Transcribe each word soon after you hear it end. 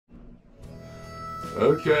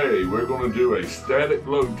Okay, we're going to do a static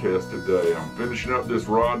load test today. I'm finishing up this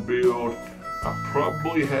rod build. I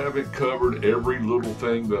probably haven't covered every little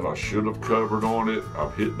thing that I should have covered on it.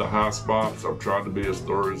 I've hit the high spots. I've tried to be as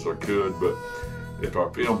thorough as I could, but if I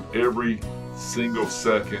filmed every single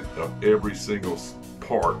second of every single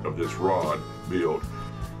part of this rod build,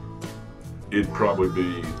 it'd probably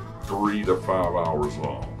be 3 to 5 hours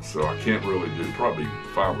long. So I can't really do, probably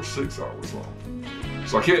 5 or 6 hours long.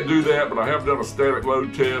 So I can't do that, but I have done a static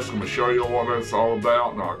load test. I'm going to show you what that's all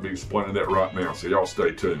about, and I'll be explaining that right now, so y'all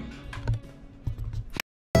stay tuned.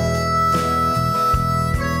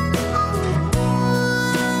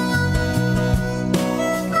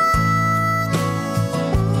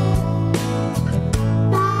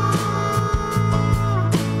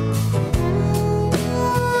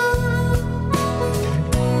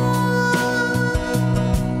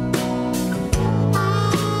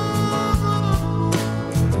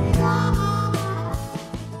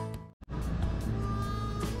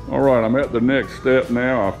 Alright, I'm at the next step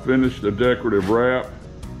now. I finished the decorative wrap.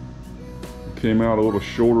 It came out a little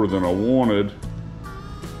shorter than I wanted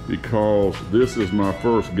because this is my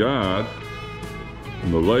first guide,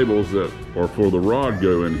 and the labels that are for the rod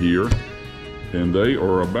go in here, and they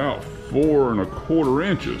are about 4 1/4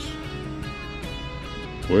 inches.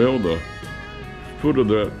 Well, the foot of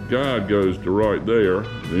that guide goes to right there.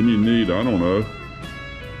 Then you need, I don't know,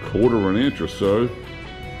 1/4 inch or so,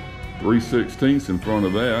 3/16 in front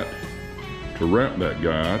of that to wrap that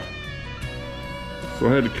guide. So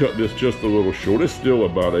I had to cut this just a little short. It's still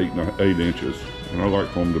about 8 inches, and I like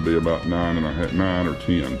for them to be about 9 or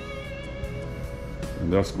 10.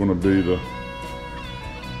 And that's going to be the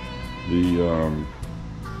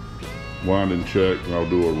winding check. I'll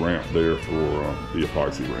do a ramp there for the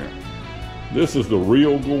epoxy ramp. This is the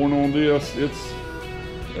reel going on this. It's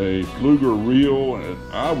a Fluger reel, and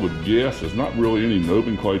I would guess there's not really any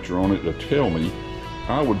nomenclature on it to tell me.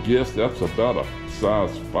 I would guess that's about a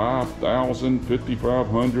size 5,000,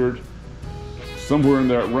 5,500, somewhere in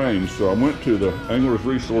that range. So I went to the Anglers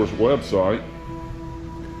Resource website,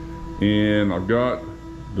 and I've got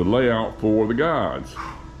the layout for the guides,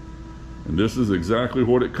 and this is exactly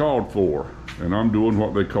what it called for. And I'm doing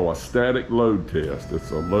what they call a static load test.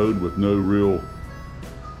 It's a load with no real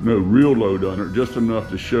load under it, just enough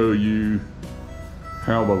to show you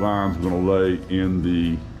how the line's going to lay in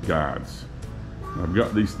the guides. I've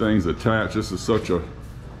got these things attached. This is such a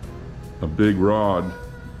big rod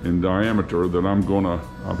in diameter that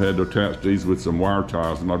I've had to attach these with some wire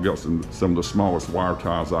ties, and I've got some of the smallest wire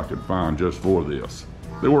ties I could find just for this.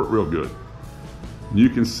 They work real good. You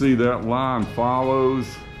can see that line follows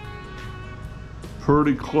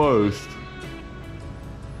pretty close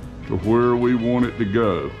to where we want it to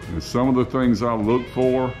go. And some of the things I look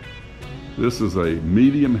for, this is a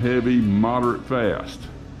medium heavy, moderate fast.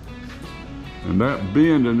 And that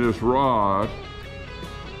bend in this rod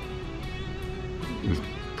is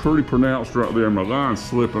pretty pronounced right there. My line's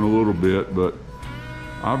slipping a little bit, but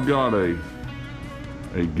I've got a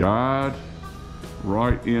guide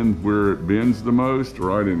right in where it bends the most,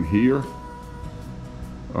 right in here.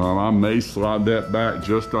 I may slide that back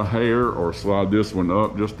just a hair, or slide this one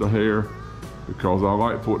up just a hair, because I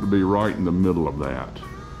like for it to be right in the middle of that.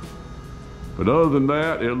 But other than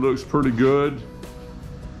that, it looks pretty good.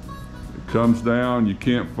 It comes down. You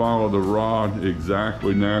can't follow the rod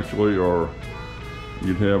exactly naturally, or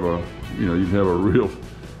you'd have a reel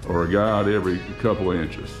or a guide every couple of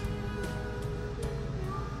inches.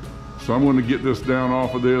 So I'm going to get this down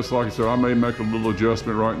off of this. Like I said, I may make a little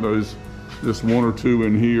adjustment right in this 1 or 2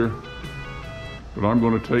 in here, but I'm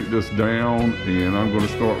going to take this down and I'm going to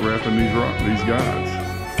start wrapping these guides.